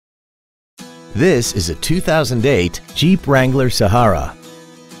This is a 2008 Jeep Wrangler Sahara.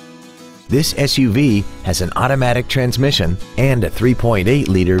 This SUV has an automatic transmission and a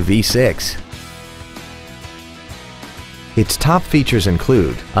 3.8-liter V6. Its top features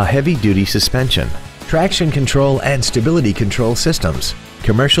include a heavy-duty suspension, traction control and stability control systems,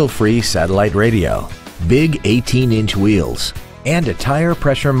 commercial-free satellite radio, big 18-inch wheels, and a tire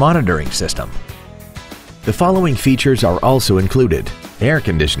pressure monitoring system. The following features are also included: air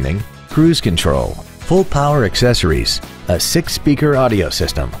conditioning, cruise control, full power accessories, a 6-speaker audio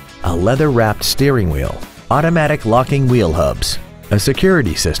system, a leather-wrapped steering wheel, automatic locking wheel hubs, a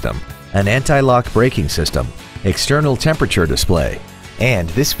security system, an anti-lock braking system, external temperature display, and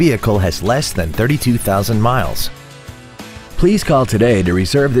this vehicle has less than 32,000 miles. Please call today to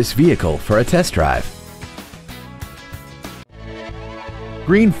reserve this vehicle for a test drive.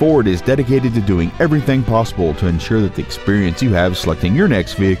 Greene Ford is dedicated to doing everything possible to ensure that the experience you have selecting your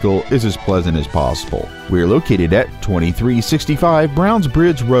next vehicle is as pleasant as possible. We are located at 2365 Browns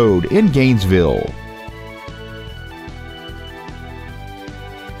Bridge Road in Gainesville.